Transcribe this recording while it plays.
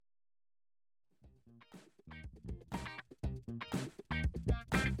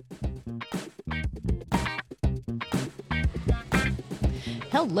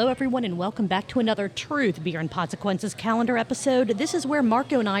Hello, everyone, and welcome back to another Truth, Beer, and Consequences calendar episode. This is where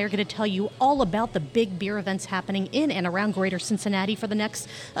Marco and I are going to tell you all about the big beer events happening in and around Greater Cincinnati for the next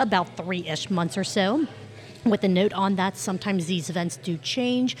about 3-ish months or so. With a note on that, sometimes these events do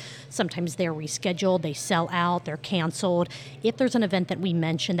change. Sometimes they're rescheduled, they sell out, they're canceled. If there's an event that we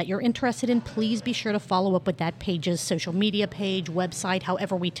mention that you're interested in, please be sure to follow up with that page's social media page, website,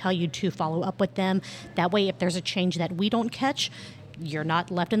 however we tell you to follow up with them. That way, if there's a change that we don't catch, you're not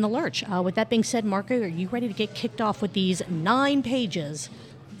left in the lurch. With that being said, Marco, are you ready to get kicked off with these 9 pages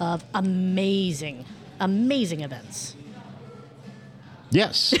of amazing events?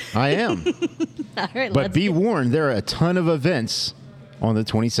 Yes, I am. All right, But be warned, there are a ton of events on the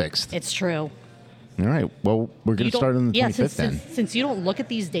 26th. It's true. All right, well, we're going to start on the 25th then. Since you don't look at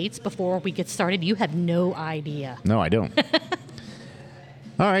these dates before we get started, you have no idea. No, I don't.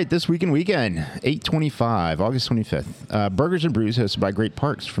 All right, this weekend, 8/25, August 25th. Burgers and Brews hosted by Great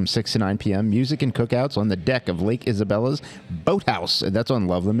Parks from 6 to 9 p.m. Music and cookouts on the deck of Lake Isabella's Boathouse. That's on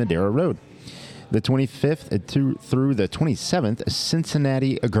Loveland, Madera Road. The 25th through the 27th,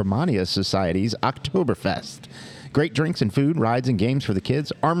 Cincinnati Germania Society's Oktoberfest. Great drinks and food, rides and games for the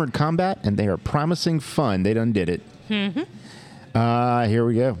kids, armored combat, and they are promising fun. They done did it. Mm-hmm. Here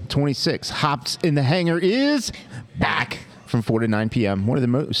we go. 26, Hops in the Hangar is back from 4 to 9 p.m. One of the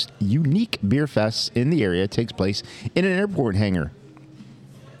most unique beer fests in the area takes place in an airport hangar.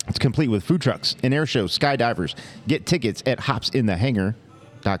 It's complete with food trucks, an air show, skydivers. Get tickets at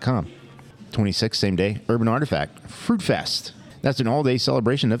hopsinthehangar.com. 26th, same day, Urban Artifact Fruit Fest. That's an all-day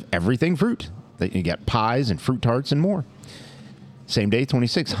celebration of everything fruit. You get pies and fruit tarts and more. Same day,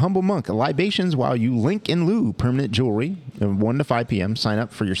 26th, Humble Monk libations while you link and loo permanent jewelry. 1 to 5 p.m. Sign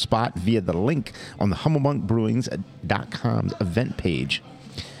up for your spot via the link on the humblemonkbrewings.com's event page.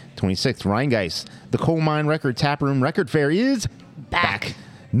 26th, Rheingeist, the Coal Mine Record Taproom Record Fair is back.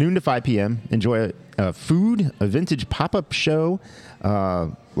 Noon to 5 p.m. Enjoy food, a vintage pop-up show,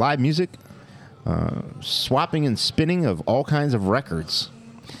 live music, swapping and spinning of all kinds of records.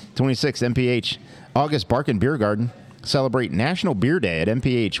 26th, MPH, August Barkin Beer Garden. Celebrate National Beer Day at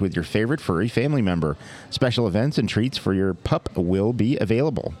MPH with your favorite furry family member. Special events and treats for your pup will be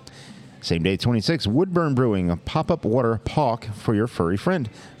available. Same day, 26, Woodburn Brewing, a pop-up water park for your furry friend.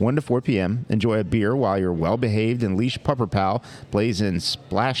 1 to 4 p.m. Enjoy a beer while your well-behaved and leashed pupper pal plays in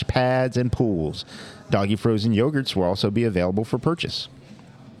splash pads and pools. Doggy frozen yogurts will also be available for purchase.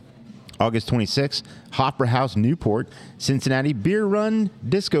 August 26, Hofbräu House Newport, Cincinnati Beer Run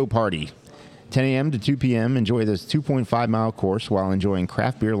Disco Party. 10 a.m. to 2 p.m. Enjoy this 2.5-mile course while enjoying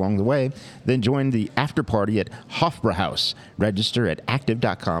craft beer along the way. Then join the after party at Hofbräu House. Register at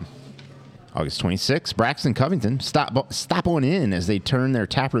active.com. August 26, Braxton Covington. Stop on in as they turn their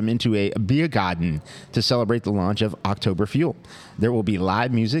taproom into a beer garden to celebrate the launch of October Fuel. There will be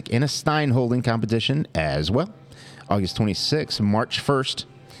live music and a Stein holding competition as well. August 26, March 1st.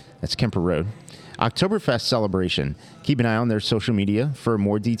 That's Kemper Road. Oktoberfest celebration. Keep an eye on their social media for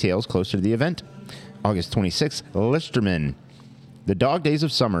more details closer to the event. August 26th, Listerman. The Dog Days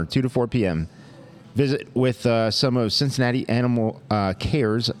of Summer, 2 to 4 p.m. Visit with some of Cincinnati Animal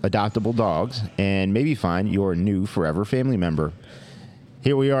Care's adoptable dogs and maybe find your new forever family member.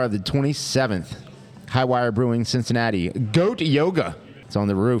 Here we are, the 27th, Highwire Brewing, Cincinnati. Goat Yoga. It's on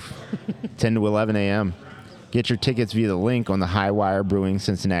the roof, 10 to 11 a.m. Get your tickets via the link on the Highwire Brewing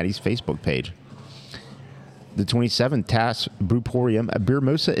Cincinnati's Facebook page. The 27th, Tass Brewporium, a beer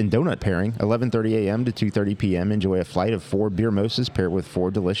mosa and donut pairing, 11:30 a.m. to 2:30 p.m. Enjoy a flight of 4 beer mosas paired with 4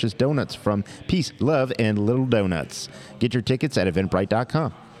 delicious donuts from Peace, Love, and Little Donuts. Get your tickets at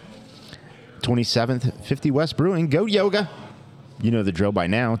eventbrite.com. 27th, 50 West Brewing, Goat Yoga. You know the drill by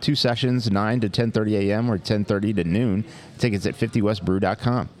now. 2 sessions, 9 to 10:30 a.m. or 10:30 to noon. Tickets at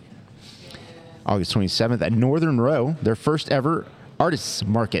 50westbrew.com. August 27th, at Northern Row, their first ever Artists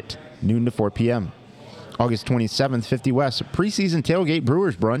Market, noon to 4 p.m. August 27th, 50 West, preseason tailgate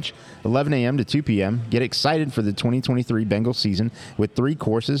Brewers Brunch, 11 a.m. to 2 p.m. Get excited for the 2023 Bengal season with 3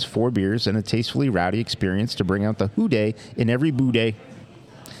 courses, 4 beers, and a tastefully rowdy experience to bring out the hooday in every boo day.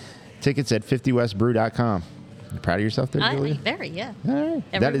 Tickets at 50westbrew.com. You proud of yourself there, Julia? Very, yeah. All right.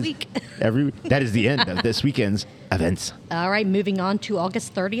 Every week. That is the end of this weekend's events. All right, moving on to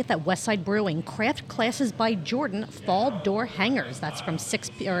August 30th at Westside Brewing, Craft Classes by Jordan Fall Door Hangers. That's from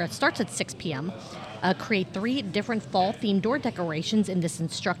it starts at 6 p.m. Create 3 different fall-themed door decorations in this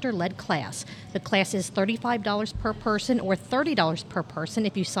instructor-led class. The class is $35 per person or $30 per person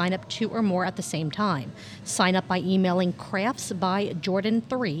if you sign up 2 or more at the same time. Sign up by emailing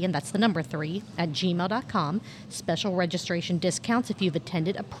craftsbyjordan3, and that's the number 3, at gmail.com. Special registration discounts if you've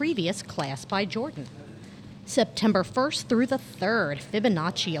attended a previous class by Jordan. September 1st through the 3rd,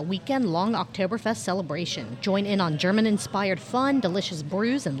 Fibonacci, a weekend-long Oktoberfest celebration. Join in on German-inspired fun, delicious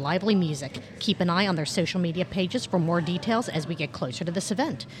brews, and lively music. Keep an eye on their social media pages for more details as we get closer to this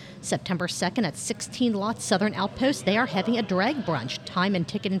event. September 2nd at 16 Lots Southern Outpost, they are having a drag brunch. Time and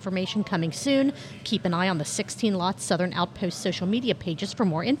ticket information coming soon. Keep an eye on the 16 Lots Southern Outpost social media pages for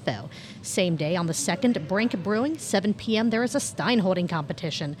more info. Same day on the 2nd, Brink Brewing, 7 p.m., there is a Steinholding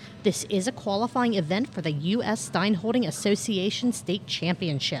competition. This is a qualifying event for the U.S. Steinholding Association State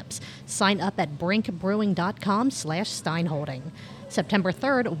Championships. Sign up at brinkbrewing.com/Steinholding. September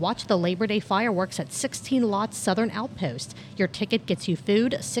 3rd, watch the Labor Day fireworks at 16 Lots Southern Outpost. Your ticket gets you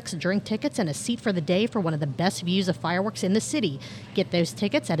food, 6 drink tickets, and a seat for the day for one of the best views of fireworks in the city. Get those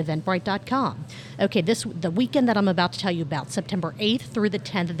tickets at eventbrite.com. Okay, the weekend that I'm about to tell you about, September 8th through the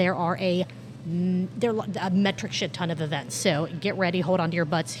 10th, there are a metric shit ton of events. So get ready, hold on to your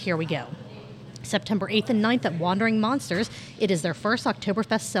butts. Here we go. September 8th and 9th at Wandering Monsters, it is their first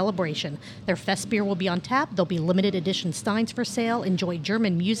Oktoberfest celebration. Their fest beer will be on tap, there'll be limited edition steins for sale, enjoy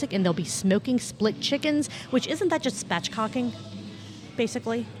German music, and they'll be smoking split chickens, which isn't that just spatchcocking,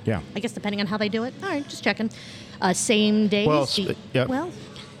 basically? Yeah. I guess depending on how they do it. All right, just checking. Same day. Well, yep. Well,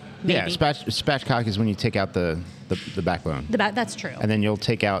 yeah, maybe. spatchcock is when you take out the backbone. That's true. And then you'll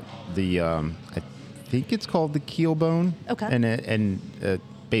take out the, I think it's called the keel bone. Okay. And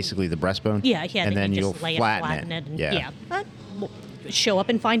basically the breastbone. Yeah, and then you you'll just lay flatten it. And, yeah. But we'll show up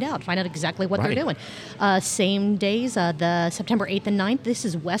and find out exactly what Right. they're doing. Same days, the September 8th and 9th, this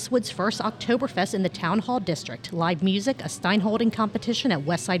is Westwood's first Oktoberfest in the Town Hall District. Live music, a Steinholding competition at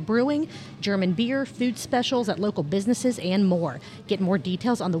Westside Brewing, German beer, food specials at local businesses, and more. Get more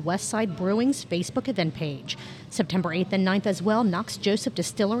details on the Westside Brewing's Facebook event page. September 8th and 9th as well, Knox Joseph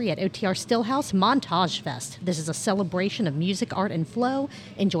Distillery at OTR Stillhouse Montage Fest. This is a celebration of music, art, and flow.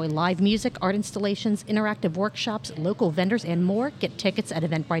 Enjoy live music, art installations, interactive workshops, local vendors, and more. Get tickets at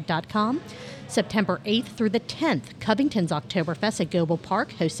eventbrite.com. September 8th through the 10th, Covington's Oktoberfest at Goebel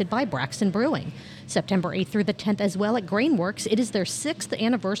Park, hosted by Braxton Brewing. September 8th through the 10th as well at Grainworks. It is their 6th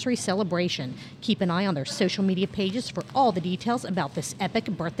anniversary celebration. Keep an eye on their social media pages for all the details about this epic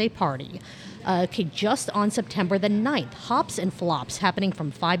birthday party. Okay, just on September the 9th, Hops and Flops happening from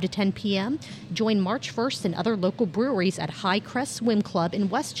 5 to 10 p.m. Join March 1st and other local breweries at High Crest Swim Club in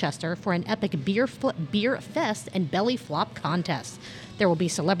Westchester for an epic beer fest and belly flop contest. There will be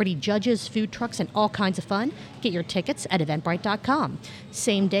celebrity judges, food trucks, and all kinds of fun. Get your tickets at eventbrite.com.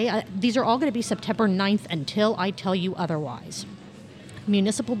 Same day, these are all going to be September 9th until I tell you otherwise.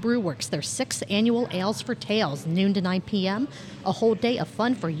 Municipal Brew Works, their 6th annual Ales for Tales, noon to 9 p.m. A whole day of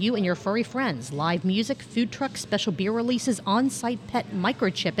fun for you and your furry friends. Live music, food trucks, special beer releases, on-site pet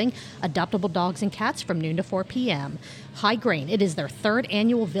microchipping, adoptable dogs and cats from noon to 4 p.m. High Grain, it is their 3rd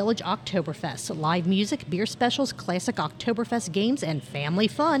annual Village Oktoberfest. Live music, beer specials, classic Oktoberfest games, and family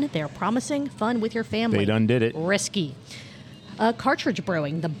fun. They're promising fun with your family. They done did it. Risky. Cartridge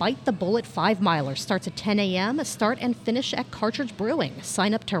Brewing, the Bite the Bullet 5-miler starts at 10 a.m. Start and finish at Cartridge Brewing.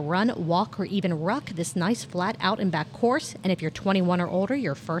 Sign up to run, walk, or even ruck this nice flat out and back course. And if you're 21 or older,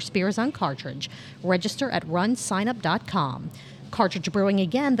 your first beer is on Cartridge. Register at runsignup.com. Cartridge Brewing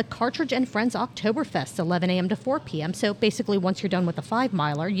again, the Cartridge and Friends Oktoberfest, 11 a.m. to 4 p.m. So basically, once you're done with the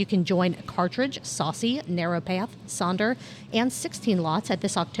 5-miler, you can join Cartridge, Saucy, Narrow Path, Sonder, and 16 Lots at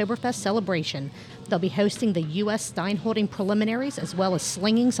this Oktoberfest celebration. They'll be hosting the U.S. Steinholding preliminaries as well as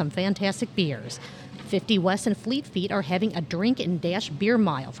slinging some fantastic beers. 50 West and Fleet Feet are having a drink and dash beer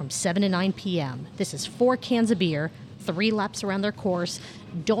mile from 7 to 9 p.m. This is 4 cans of beer, 3 laps around their course.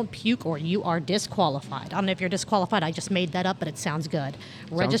 Don't puke or you are disqualified. I don't know if you're disqualified. I just made that up, but it sounds good.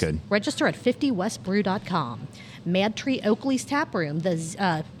 Sounds good. Register at 50westbrew.com. Mad Tree Oakley's Tap Room.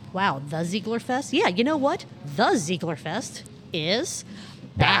 The Ziegler Fest. Yeah, you know what? The Ziegler Fest is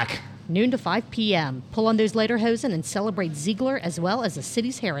Back. Noon to 5 p.m. Pull on those lederhosen and celebrate Ziegler as well as the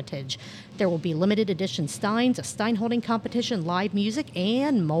city's heritage. There will be limited edition steins, a Steinholding competition, live music,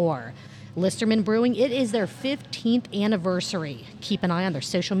 and more. Listerman Brewing, it is their 15th anniversary. Keep an eye on their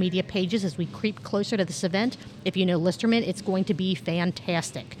social media pages as we creep closer to this event. If you know Listerman, it's going to be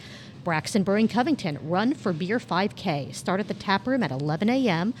fantastic. Braxton Brewing Covington, Run for Beer 5K. Start at the tap room at 11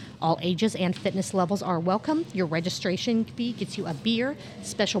 a.m. All ages and fitness levels are welcome. Your registration fee gets you a beer,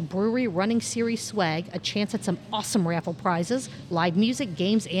 special brewery running series swag, a chance at some awesome raffle prizes, live music,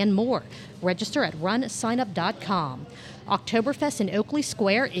 games, and more. Register at runsignup.com. Oktoberfest in Oakley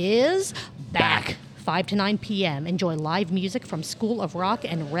Square is back. 5 to 9 p.m. Enjoy live music from School of Rock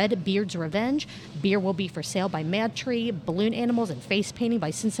and Red Beard's Revenge. Beer will be for sale by Mad Tree, balloon animals, and face painting by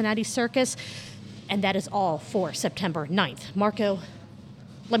Cincinnati Circus. And that is all for September 9th. Marco,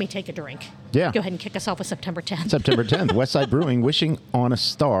 let me take a drink. Yeah. Go ahead and kick us off with September 10th. September 10th, Westside Brewing, Wishing on a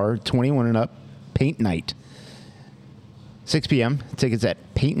Star, 21 and up, Paint Night. 6 p.m. Tickets at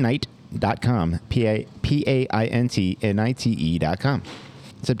paintnight.com, paintnite.com.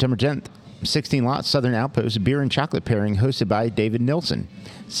 September 10th, 16 Lots, Southern Outpost, Beer and Chocolate Pairing, hosted by David Nilsson,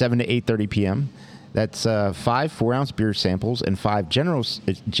 7 to 8:30 p.m. That's 5 4-ounce beer samples and 5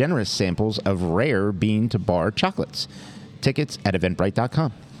 generous samples of rare bean to bar chocolates. Tickets at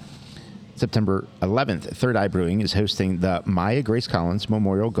eventbrite.com. September 11th, Third Eye Brewing is hosting the Maya Grace Collins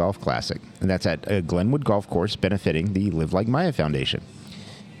Memorial Golf Classic, and that's at Glenwood Golf Course, benefiting the Live Like Maya Foundation.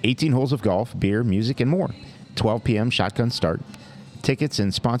 18 holes of golf, beer, music, and more. 12 p.m. shotgun start. Tickets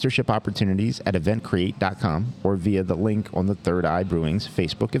and sponsorship opportunities at eventcreate.com or via the link on the Third Eye Brewing's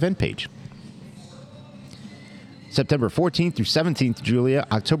Facebook event page. September 14th through 17th, Julia,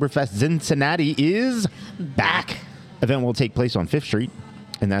 Oktoberfest Cincinnati is back. Event will take place on 5th Street,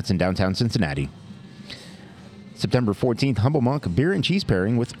 and that's in downtown Cincinnati. September 14th, Humble Monk Beer and Cheese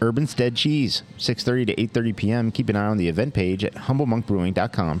Pairing with Urbanstead Cheese, 6:30 to 8:30 p.m. Keep an eye on the event page at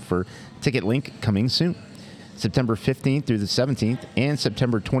humblemonkbrewing.com for ticket link coming soon. September 15th through the 17th, and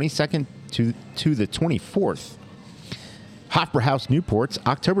September 22nd to the 24th, Hofbrauhaus Newport's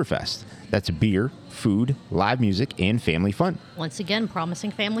Oktoberfest. That's beer, food, live music, and family fun. Once again,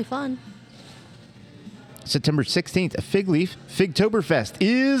 promising family fun. September 16th, Fig Leaf Figtoberfest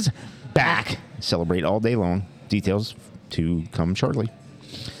is back. Celebrate all day long. Details to come shortly.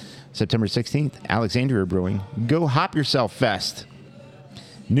 September 16th, Alexandria Brewing Go Hop Yourself Fest.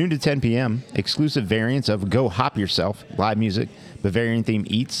 Noon to 10 p.m., exclusive variants of Go Hop Yourself, live music, Bavarian-themed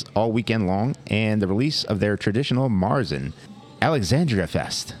eats all weekend long, and the release of their traditional Marzen Alexandria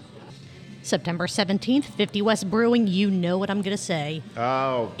Fest. September 17th, 50 West Brewing. You know what I'm going to say.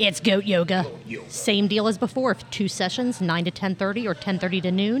 Oh. It's Goat Yoga. Same deal as before. 2 sessions, 9 to 10:30 or 10:30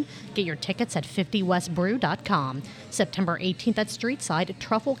 to noon. Get your tickets at 50westbrew.com. September 18th at Streetside,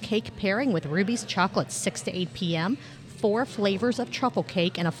 Truffle Cake Pairing with Ruby's Chocolates, 6 to 8 p.m. 4 flavors of truffle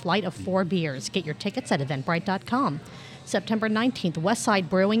cake and a flight of 4 beers. Get your tickets at eventbrite.com. September 19th, Westside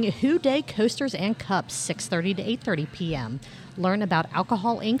Brewing, Who Day Coasters and Cups, 6:30 to 8:30 p.m. Learn about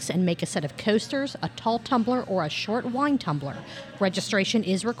alcohol inks and make a set of coasters, a tall tumbler, or a short wine tumbler. Registration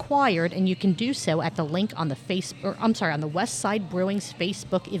is required, and you can do so at the link on the on the Westside Brewing's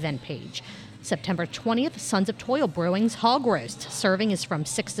Facebook event page. September 20th, Sons of Toil Brewing's Hog Roast. Serving is from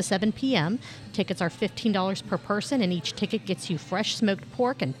 6 to 7 p.m. Tickets are $15 per person, and each ticket gets you fresh smoked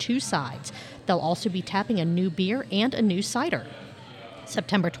pork and 2 sides. They'll also be tapping a new beer and a new cider.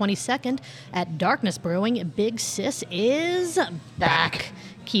 September 22nd, at Darkness Brewing, Big Sis is back.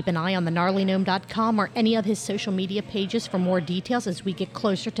 Keep an eye on the gnarlygnome.com or any of his social media pages for more details as we get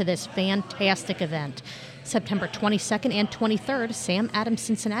closer to this fantastic event. September 22nd and 23rd, Sam Adams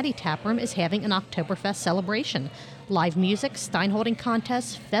Cincinnati Taproom is having an Oktoberfest celebration. Live music, Steinholding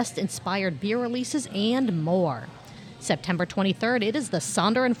contests, fest-inspired beer releases, and more. September 23rd, it is the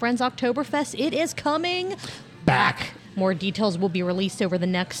Sonder and Friends Oktoberfest. It is coming back. More details will be released over the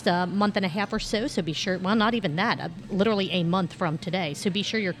next month and a half or so be sure, well, not even that, literally a month from today. So be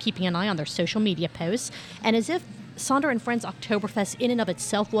sure you're keeping an eye on their social media posts. And as if Sonder and Friends Oktoberfest in and of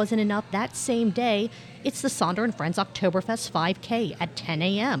itself wasn't enough, that same day, it's the Sonder and Friends Oktoberfest 5K at 10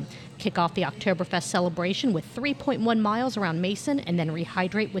 a.m. Kick off the Oktoberfest celebration with 3.1 miles around Mason and then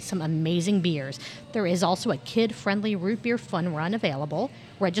rehydrate with some amazing beers. There is also a kid-friendly root beer fun run available.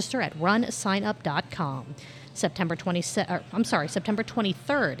 Register at runsignup.com. September 23rd,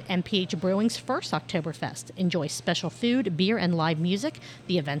 MPH Brewing's first Oktoberfest. Enjoy special food, beer, and live music.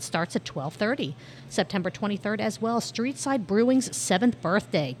 The event starts at 12:30. September 23rd as well, Streetside Brewing's 7th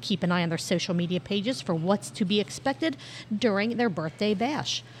birthday. Keep an eye on their social media pages for what's to be expected during their birthday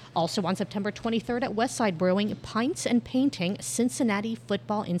bash. Also on September 23rd at Westside Brewing, Pints and Painting Cincinnati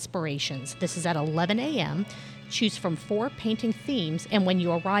Football Inspirations. This is at 11 a.m. Choose from 4 painting themes, and when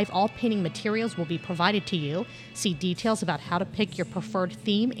you arrive, all painting materials will be provided to you. See details about how to pick your preferred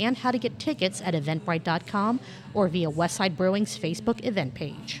theme and how to get tickets at eventbrite.com or via Westside Brewing's Facebook event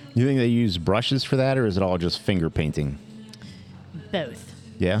page. You think they use brushes for that, or is it all just finger painting? Both.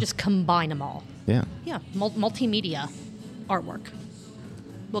 Yeah? Just combine them all. Yeah. Yeah, multimedia artwork.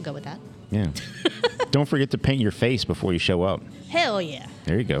 We'll go with that. Yeah. Don't forget to paint your face before you show up. Hell yeah.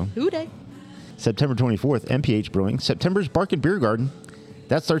 There you go. Who day? September 24th, MPH Brewing, September's Bark and Beer Garden.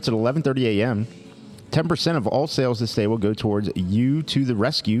 That starts at 11:30 a.m. 10% of all sales this day will go towards You to the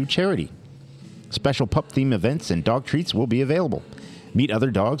Rescue charity. Special pup theme events and dog treats will be available. Meet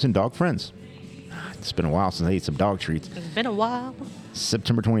other dogs and dog friends. It's been a while since I ate some dog treats. It's been a while.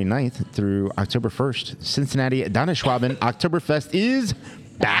 September 29th through October 1st, Cincinnati Donnerschwaben Oktoberfest is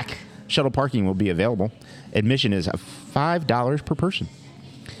back. Shuttle parking will be available. Admission is $5 per person.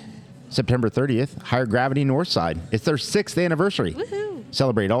 September 30th, Higher Gravity Northside. It's their 6th anniversary. Woohoo!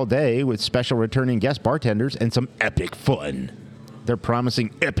 Celebrate all day with special returning guest bartenders and some epic fun. They're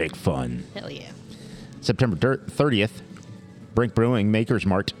promising epic fun. Hell yeah. September 30th, Brink Brewing Makers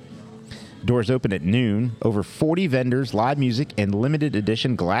Mart. Doors open at noon. Over 40 vendors, live music, and limited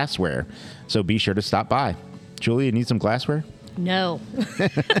edition glassware. So be sure to stop by. Julie, you need some glassware? No.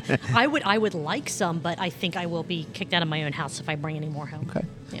 I would like some, but I think I will be kicked out of my own house if I bring any more home. Okay.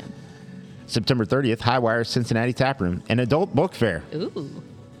 Yeah. September 30th, Highwire Cincinnati Taproom, an adult book fair. Ooh.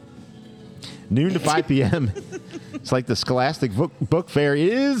 Noon to 5 p.m. It's like the Scholastic book Fair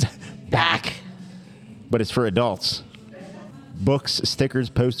is back, but it's for adults. Books, stickers,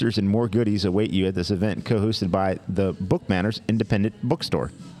 posters, and more goodies await you at this event, co-hosted by the Book Manners Independent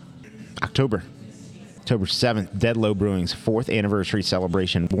Bookstore. October 7th, Deadlow Brewing's 4th anniversary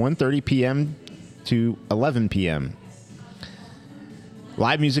celebration, 1:30 p.m. to 11 p.m.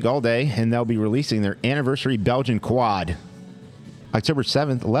 Live music all day, and they'll be releasing their anniversary Belgian quad. October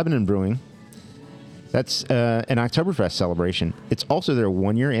 7th, Lebanon Brewing. That's an Oktoberfest celebration. It's also their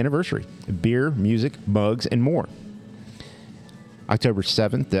 1-year anniversary. Beer, music, mugs, and more. October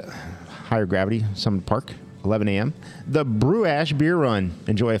 7th, the Higher Gravity Summit Park, 11 a.m. The Brew Ash Beer Run.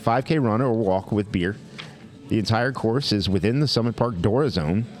 Enjoy a 5K run or walk with beer. The entire course is within the Summit Park Dora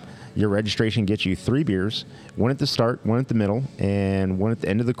Zone. Your registration gets you 3 beers, one at the start, one at the middle, and one at the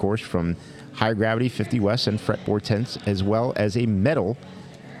end of the course from Higher Gravity 50 West and Fretboard Tents, as well as a medal,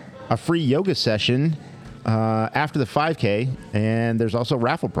 a free yoga session after the 5K, and there's also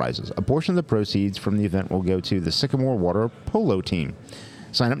raffle prizes. A portion of the proceeds from the event will go to the Sycamore Water Polo team.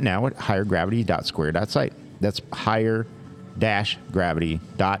 Sign up now at highergravity.square.site. That's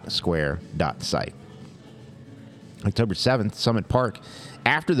higher-gravity.square.site. October 7th, Summit Park.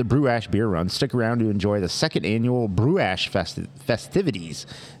 After the Brew Ash Beer Run, stick around to enjoy the 2nd annual Brew Ash festivities,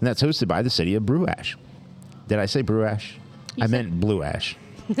 and that's hosted by the city of Brew Ash. Did I say Brew Ash? I meant Blue Ash.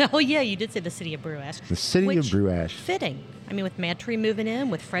 Oh, yeah, you did say the city of Brew Ash. The city of Brew Ash. Fitting. I mean, with Mad Tree moving in,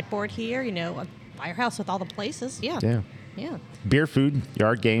 with Fretboard here, a firehouse with all the places. Yeah. Yeah. Yeah. Beer, food,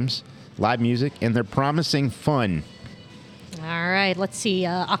 yard games, live music, and they're promising fun. All right, let's see.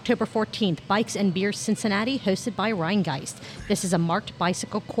 October 14th, Bikes and Beer Cincinnati, hosted by Rheingeist. This is a marked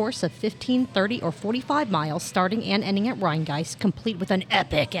bicycle course of 15, 30, or 45 miles, starting and ending at Rheingeist, complete with an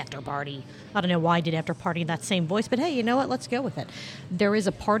epic after party. I don't know why I did after party in that same voice, but hey, you know what? Let's go with it. There is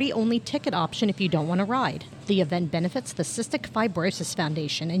a party-only ticket option if you don't want to ride. The event benefits the Cystic Fibrosis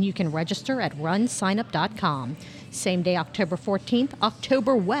Foundation, and you can register at runsignup.com. Same day, October 14th,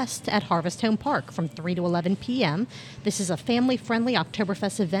 October West at Harvest Home Park from 3 to 11 p.m. This is a family-friendly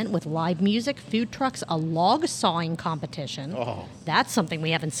Oktoberfest event with live music, food trucks, a log sawing competition. Oh. That's something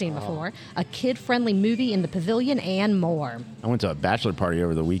we haven't seen before. A kid-friendly movie in the pavilion, and more. I went to a bachelor party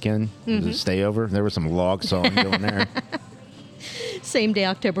over the weekend. It was a stay over. There was some log sawing going there. Same day,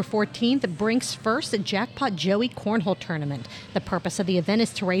 October 14th, Brink's first Jackpot Joey Cornhole Tournament. The purpose of the event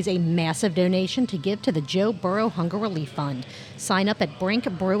is to raise a massive donation to give to the Joe Burrow Hunger Relief Fund. Sign up at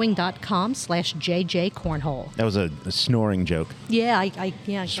brinkbrewing.com/JJ Cornhole. That was a snoring joke. Yeah,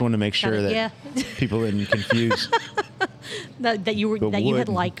 Just wanted to make sure that people didn't confuse that you had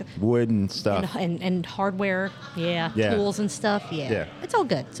like wood and stuff and hardware, tools and stuff. Yeah. It's all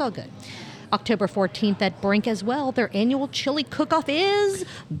good. It's all good. October 14th at Brink as well, their annual chili cook-off is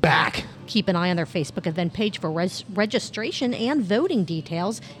back. Keep an eye on their Facebook event page for registration and voting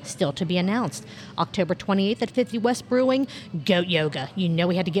details, still to be announced. October 28th at 50 West Brewing, Goat Yoga. You know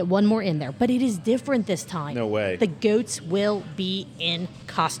we had to get one more in there, but it is different this time. No way. The goats will be in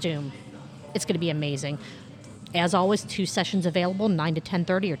costume. It's going to be amazing. As always, 2 sessions available, 9 to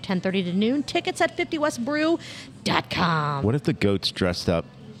 10:30 or 10:30 to noon. Tickets at 50westbrew.com. What if the goats dressed up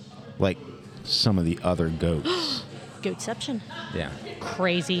like some of the other goats? Goatception. Yeah.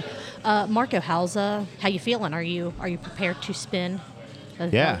 Crazy. Marco, how you feeling? Are you prepared to spin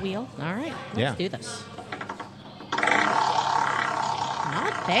the wheel? All right. Let's do this. Not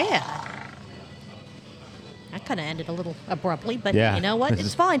bad. That kind of ended a little abruptly, but you know what?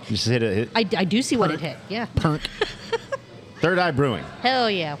 It's fine. Just hit it. I do see what it hit. Yeah. Punk. Third Eye Brewing. Hell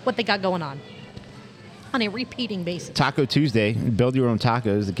yeah. What they got going on a repeating basis. Taco Tuesday. Build your own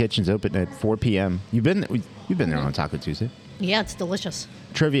tacos. The kitchen's open at 4 p.m. You've been there on Taco Tuesday. Yeah, it's delicious.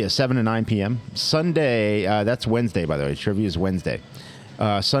 Trivia, 7 to 9 p.m. Sunday, that's Wednesday, by the way. Trivia is Wednesday.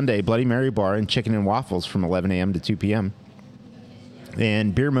 Sunday, Bloody Mary Bar and Chicken and Waffles from 11 a.m. to 2 p.m.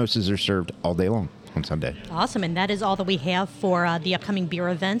 And beer mimosas are served all day long. on Sunday. Awesome, and that is all that we have for the upcoming beer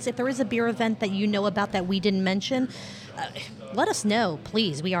events. If there is a beer event that you know about that we didn't mention, let us know,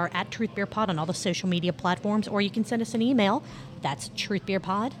 please. We are at Truth Beer Pod on all the social media platforms, or you can send us an email. That's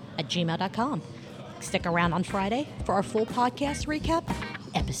truthbeerpod@gmail.com. Stick around on Friday for our full podcast recap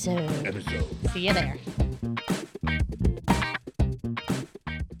episode. See you there.